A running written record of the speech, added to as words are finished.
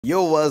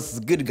Yo, what's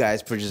good,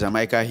 guys? Producer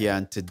Mykah here,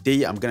 and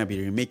today I'm gonna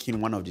be remaking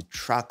one of the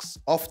tracks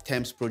of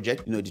Thames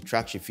project. You know, the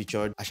track she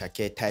featured,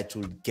 Ashake,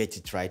 titled "Get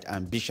It Right,"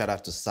 and big shout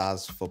out to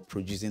Sarz for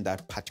producing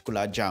that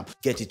particular jam.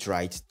 Get It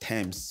Right,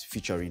 Thames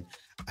featuring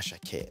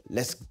Ashake.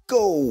 Let's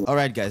go. All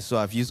right, guys. So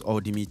I've used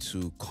Audimi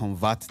to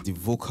convert the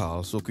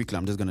vocals. So quickly,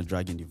 I'm just gonna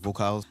drag in the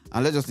vocals,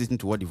 and let's just listen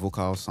to what the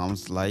vocal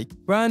sounds like.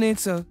 Run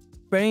it up,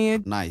 bring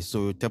it. Nice.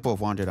 So tempo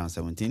of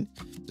 117.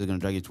 Just gonna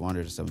drag it to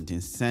 117.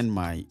 Send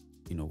my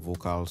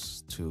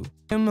vocals to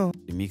the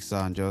mixer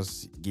and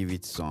just give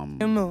it some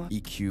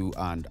EQ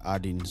and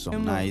add in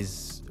some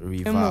nice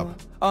reverb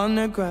on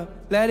the ground.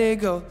 Let it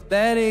go,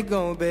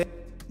 babe.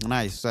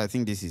 Nice. So I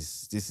think this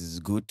is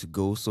good to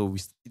go. So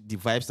the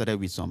vibe started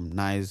with some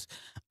nice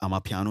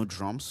Amapiano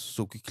drums.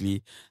 So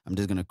quickly, I'm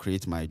just gonna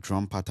create my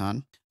drum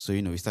pattern. So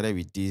we started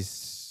with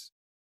this.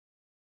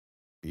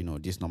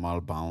 This normal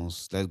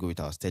bounce. Let's go with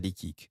our steady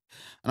kick,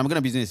 and I'm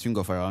gonna be using a swing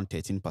of around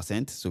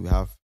 13%. So we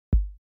have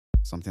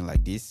something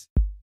like this.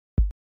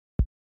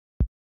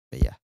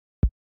 But yeah,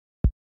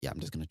 I'm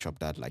just gonna chop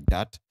that like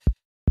that.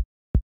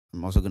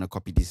 I'm also gonna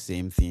copy the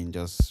same thing,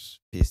 just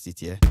paste it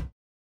here,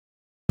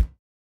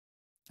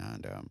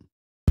 and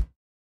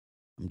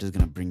I'm just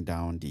gonna bring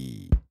down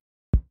the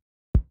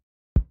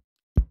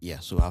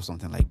so we have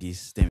something like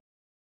this. Then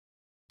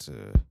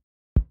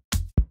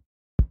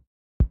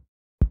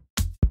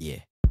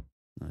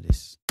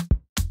this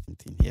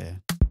thing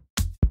here,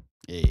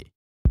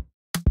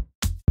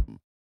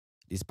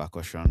 this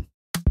percussion.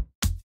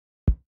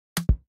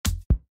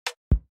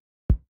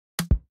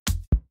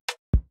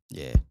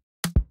 Yeah.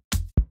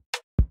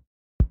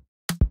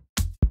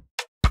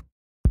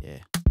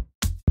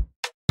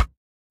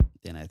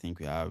 Then I think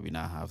we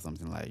now have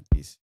something like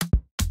this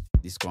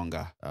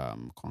conga.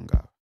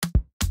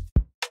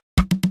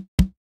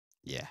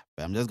 Yeah,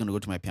 but I'm just gonna go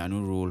to my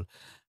piano roll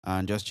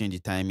and just change the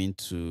timing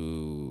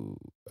to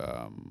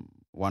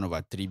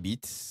 1/3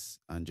 beats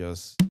and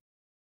just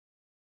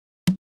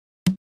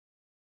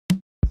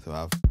so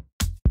I have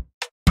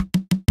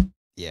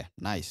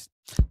nice.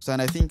 So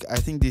and I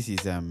think this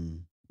is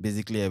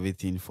basically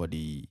everything for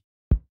the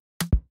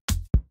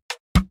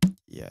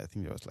I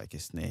think there was like a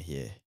snare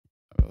here.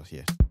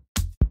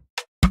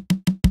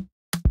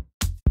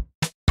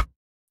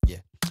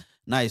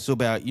 Nice. So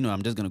but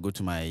I'm just gonna go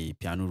to my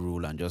piano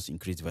roll and just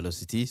increase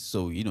velocity.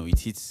 So it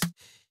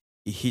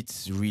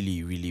hits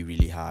really, really,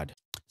 really hard.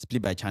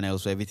 Split by channel,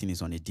 so everything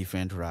is on a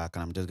different rack,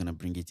 and I'm just gonna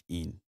bring it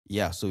in.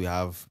 So we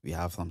have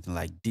something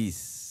like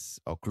this,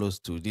 or close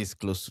to the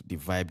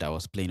vibe that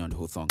was playing on the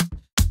whole song.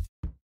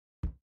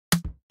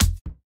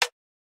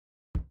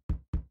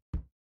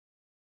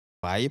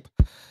 Vibe.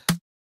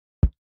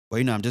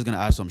 But I'm just gonna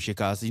add some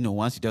shakers.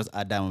 Once you just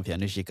add that on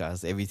piano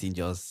shakers, everything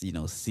just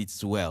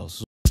sits well.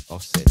 So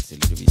offsets a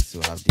little bit.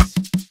 So have this.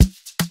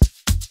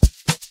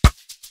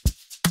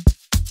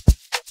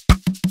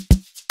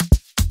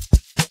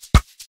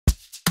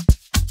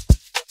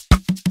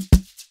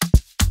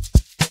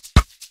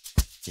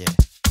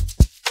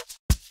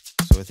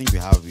 So I think we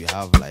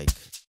have like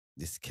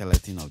the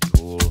skeleton of the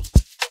whole.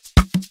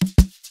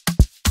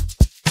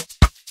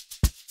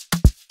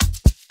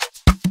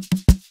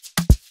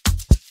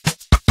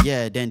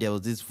 Then there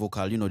was this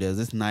vocal, there's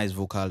this nice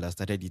vocal that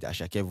started with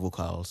Ashake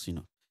vocals,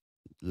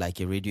 like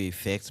a radio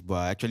effect, but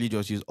I actually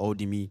just use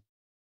Audimi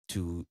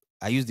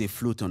I use the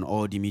flute on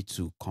Audimi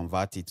to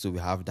convert it. So we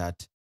have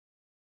that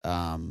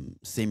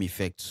same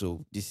effect.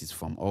 So this is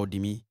from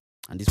Audimi,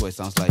 and this is what it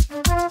sounds like.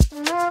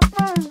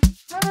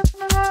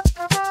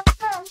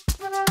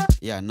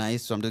 Yeah,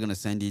 nice. So I'm just gonna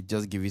send it,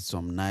 just give it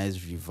some nice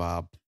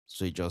reverb.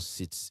 So it just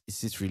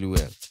sits really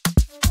well.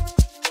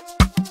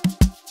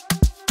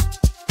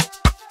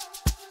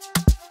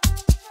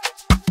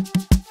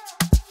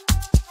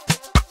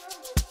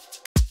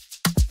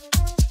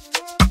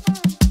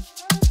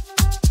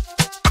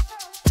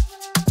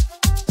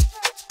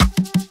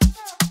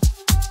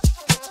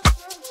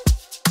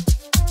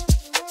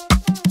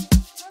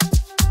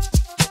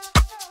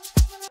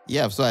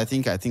 So I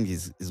think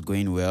it's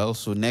going well.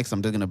 So next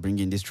I'm just gonna bring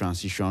in this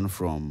transition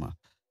from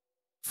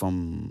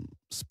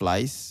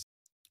Splice,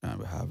 and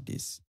we have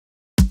this.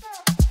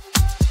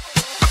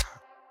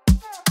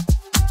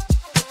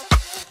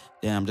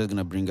 Then I'm just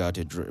gonna bring out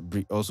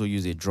also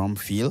use a drum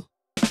fill.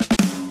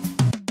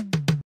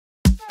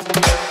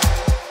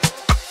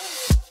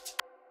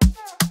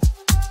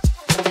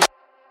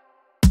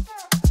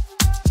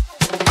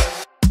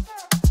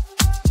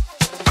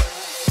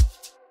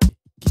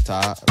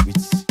 Guitar with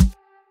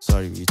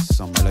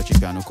some electric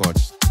piano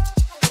chords.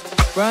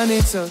 Run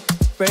it up,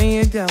 bring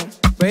it down,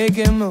 break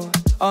it more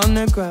on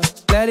the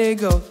ground. Let it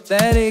go,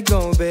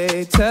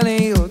 babe.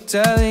 Telling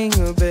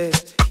you, babe.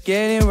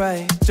 Get it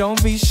right,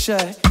 don't be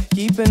shy.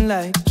 Keep it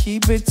light,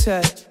 keep it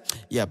tight.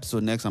 So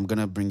next I'm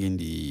gonna bring in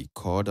the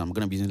chord. I'm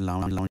gonna be using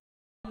lounge.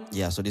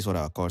 So this is what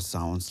our chord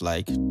sounds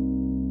like.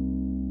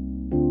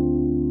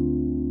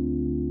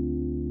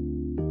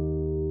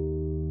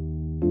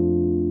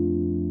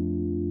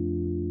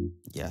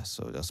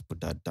 So just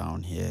put that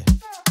down here.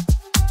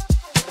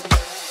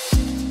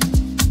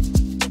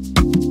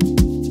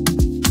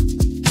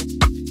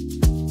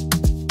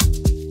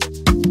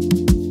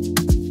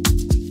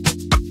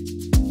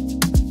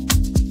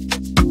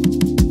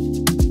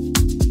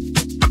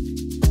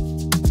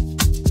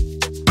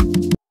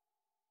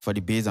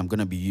 bass, I'm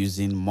gonna be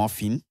using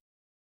Morphine.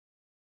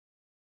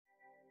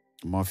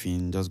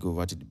 Morphine, just go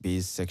over to the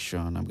bass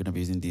section. I'm gonna be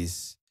using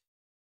this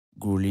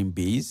grueling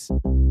bass.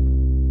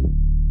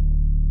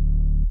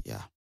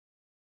 Yeah.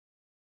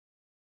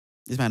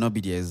 This might not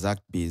be the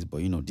exact bass, but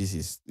you know,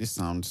 this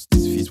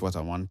fits what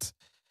I want.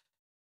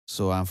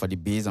 So for the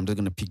bass, I'm just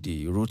gonna pick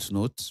the root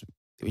note,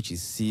 which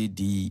is C,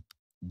 D,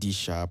 D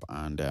sharp,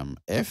 and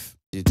F.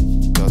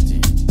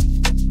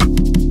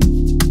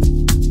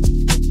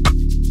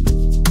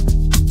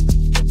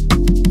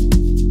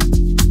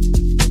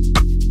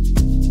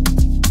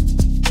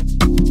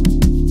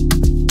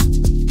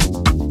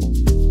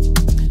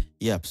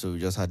 Yep, so we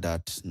just had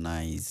that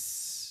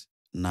nice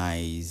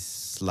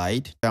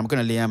slide. I'm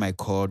gonna layer my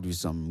chord with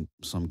some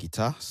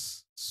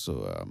guitars.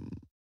 So I'm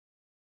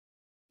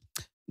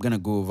gonna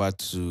go over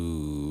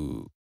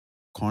to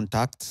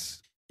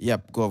Contact.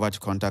 Yep, go over to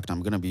Contact.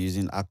 I'm gonna be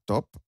using Act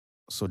Up.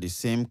 So the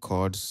same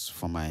chords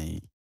for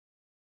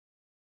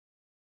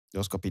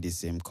just copy the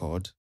same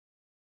chord,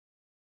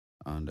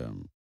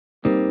 and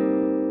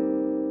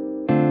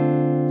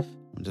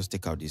I'll just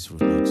take out these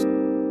root notes.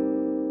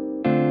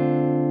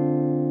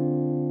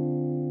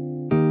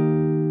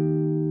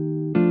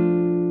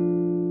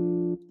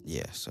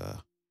 Yes.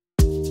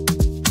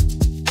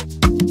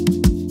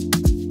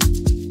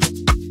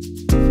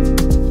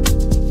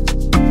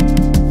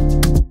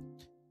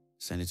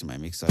 Send it to my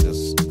mixer.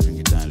 Just bring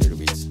it down a little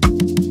bit.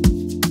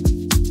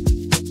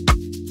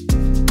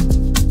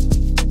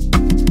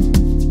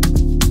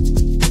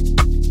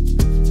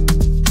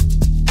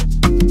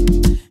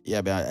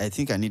 Yeah, but I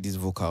think I need these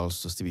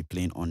vocals to still be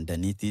playing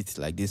underneath it,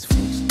 like this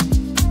flute.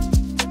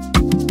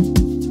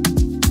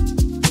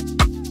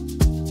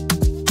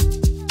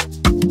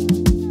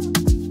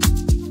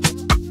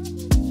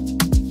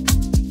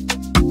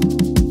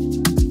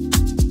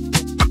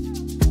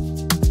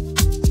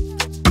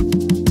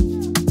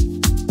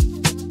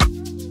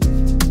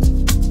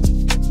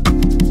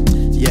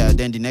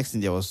 Then the next thing,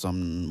 there was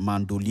some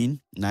mandolin,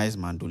 nice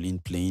mandolin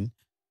playing.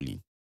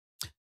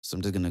 So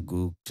I'm just gonna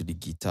go to the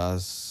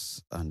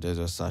guitars and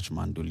just search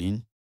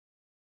mandolin.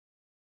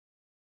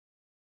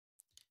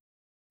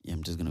 Yeah,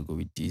 I'm just gonna go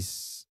with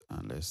this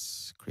and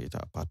let's create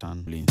our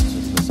pattern.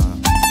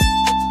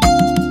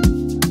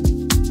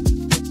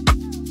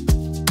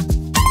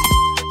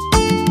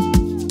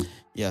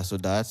 Yeah, so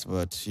that's,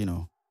 but you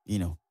know,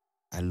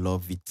 I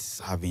love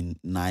it having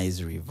nice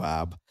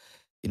reverb.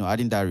 You know,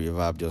 adding that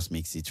reverb just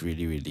makes it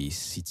really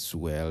sits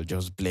well,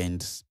 just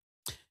blends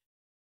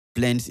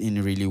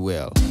in really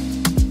well.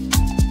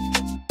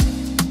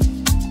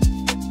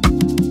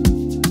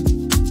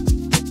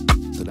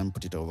 So let me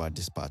put it over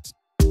this part.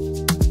 To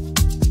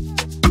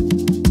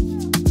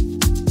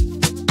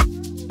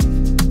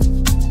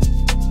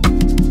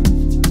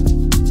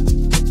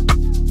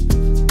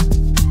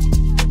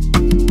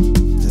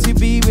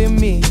be with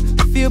me,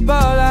 feel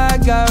ball, I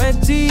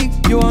guarantee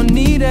you won't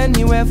need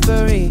anywhere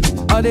for it.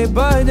 All day,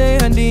 birthday,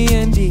 and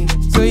D&D,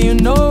 so you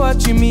know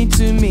what you mean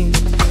to me.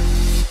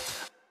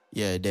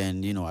 Yeah,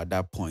 then, you know, at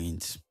that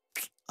point,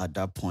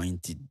 there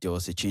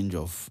was a change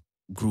of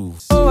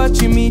groove. Oh,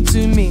 what you mean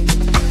to me.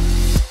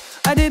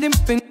 I didn't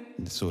think.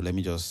 So let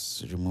me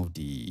just remove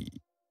I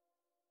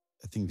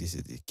think this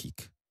is the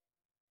kick.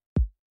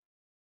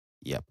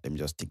 Yep, let me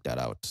just take that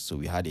out. So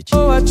we had a change.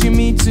 Oh, what you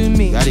mean to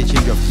me. We had a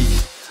change of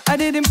kick. I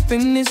didn't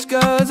finish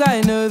cause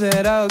I know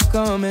that I'll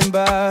coming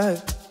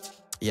back.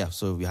 Yeah,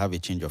 so we have a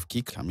change of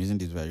kick. I'm using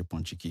this very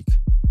punchy kick.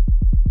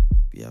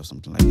 We have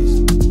something like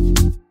this.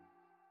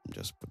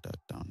 Just put that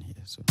down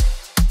here. So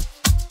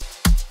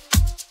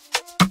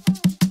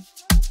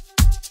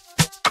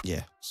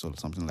yeah, so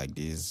something like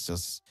this.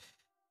 Just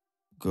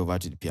go over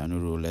to the piano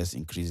roll. Let's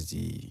increase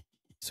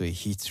so it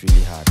hits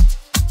really hard.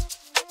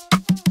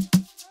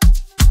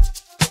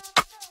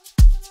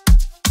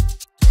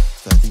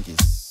 So I think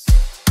it's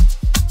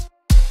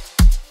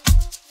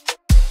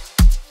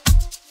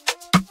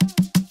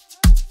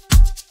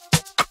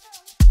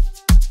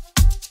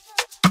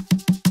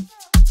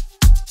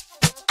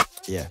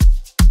yeah.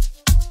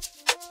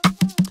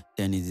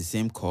 Then it's the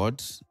same chord,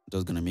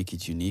 just gonna make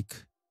it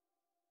unique.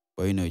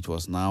 But you know, it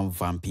was now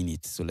vamping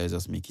it, so let's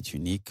just make it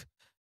unique.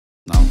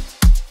 Now.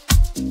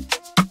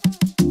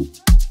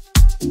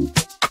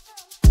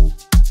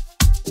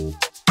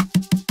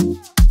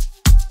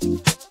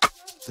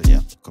 So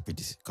yeah,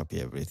 copy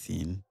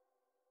everything.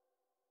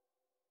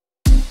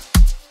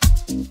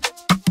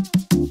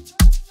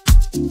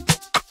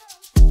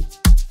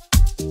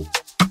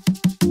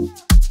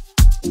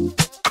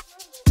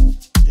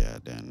 Yeah,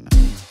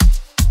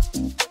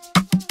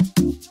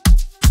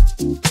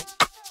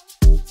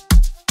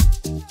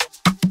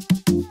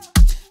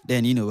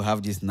 then you know, we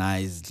have this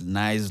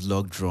nice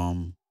log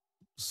drum.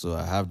 So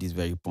I have this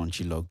very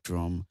punchy log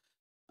drum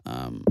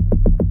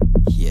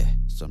here.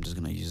 So I'm just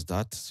gonna use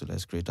that. So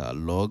let's create a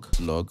log,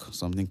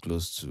 something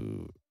close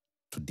to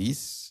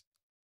this.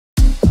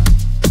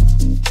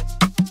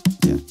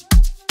 Yeah.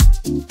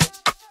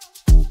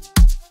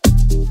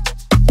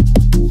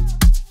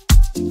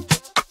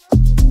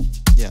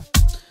 Yeah.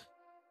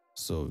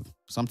 So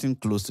something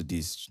close to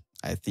this.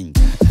 I think.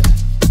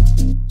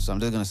 So I'm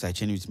just gonna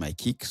sidechain it with my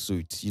kick so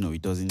it, you know,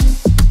 it doesn't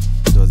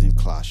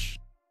clash.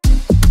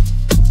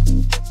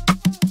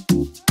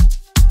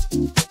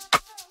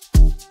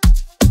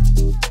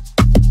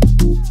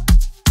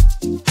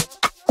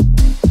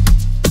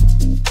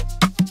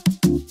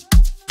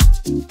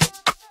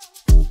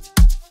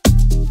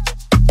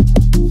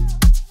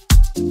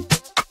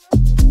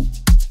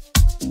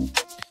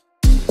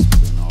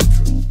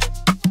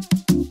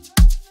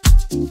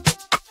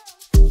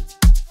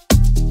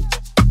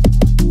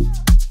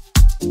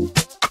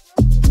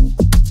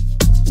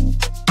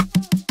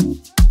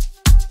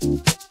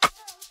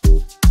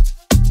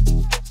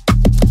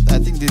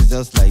 This is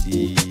just like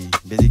the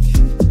basic.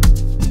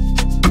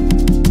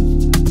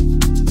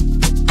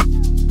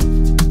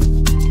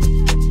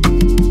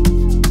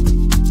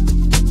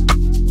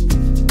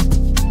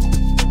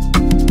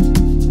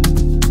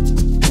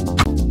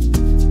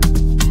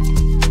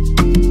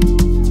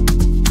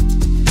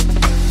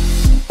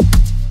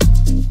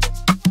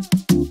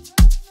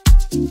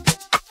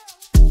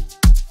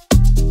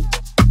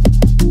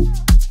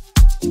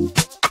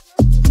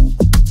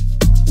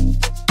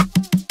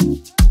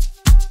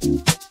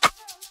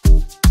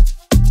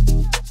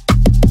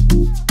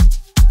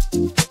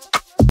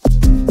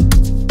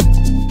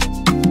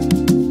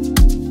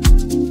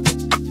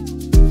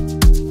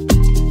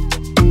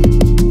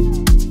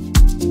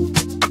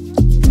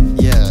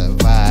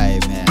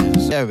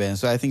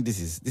 So I think this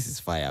is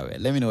fire.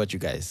 Let me know what you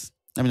guys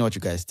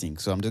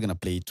think. So I'm just gonna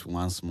play it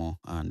once more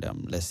and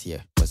let's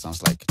hear what it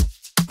sounds like.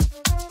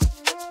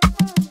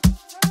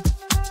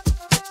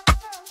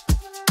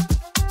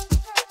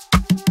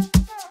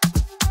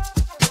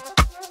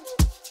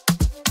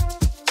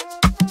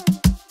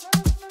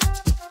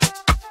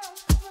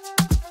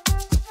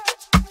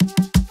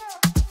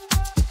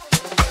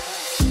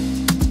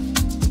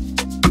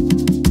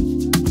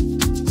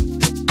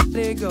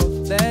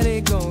 Let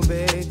it go,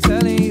 babe.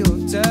 Telling you,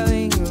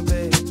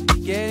 babe.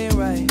 Get it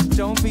right,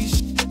 don't be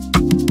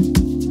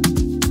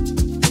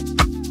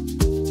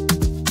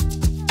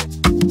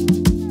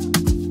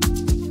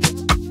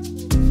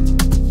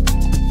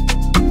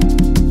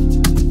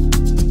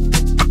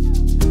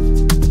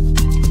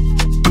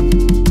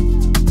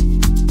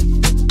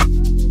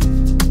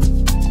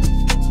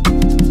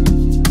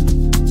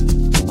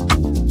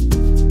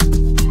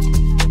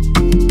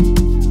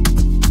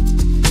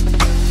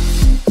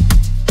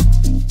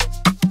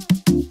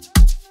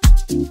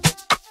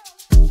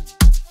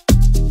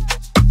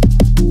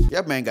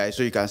Yep, man, guys,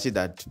 so you can see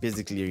that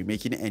basically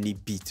making any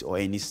beat or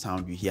any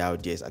sound you hear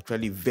out there is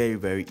actually very,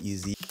 very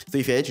easy. So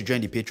if you're here to join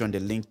the Patreon,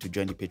 the link to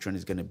join the Patreon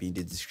is going to be in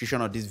the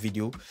description of this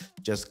video.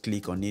 Just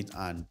click on it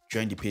and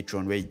join the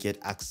Patreon, where you get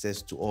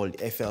access to all the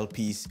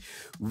FLPs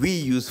we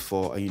use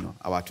for, you know,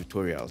 our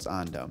tutorials.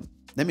 And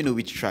let me know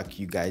which track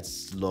you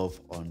guys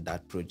love on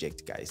that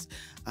project, guys.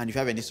 And if you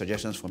have any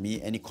suggestions for me,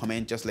 any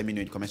comment, just let me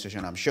know in the comment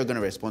section. I'm sure going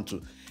to respond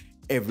to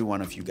every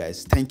one of you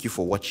guys. Thank you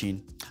for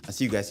watching. I'll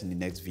see you guys in the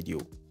next video.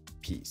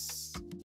 Peace.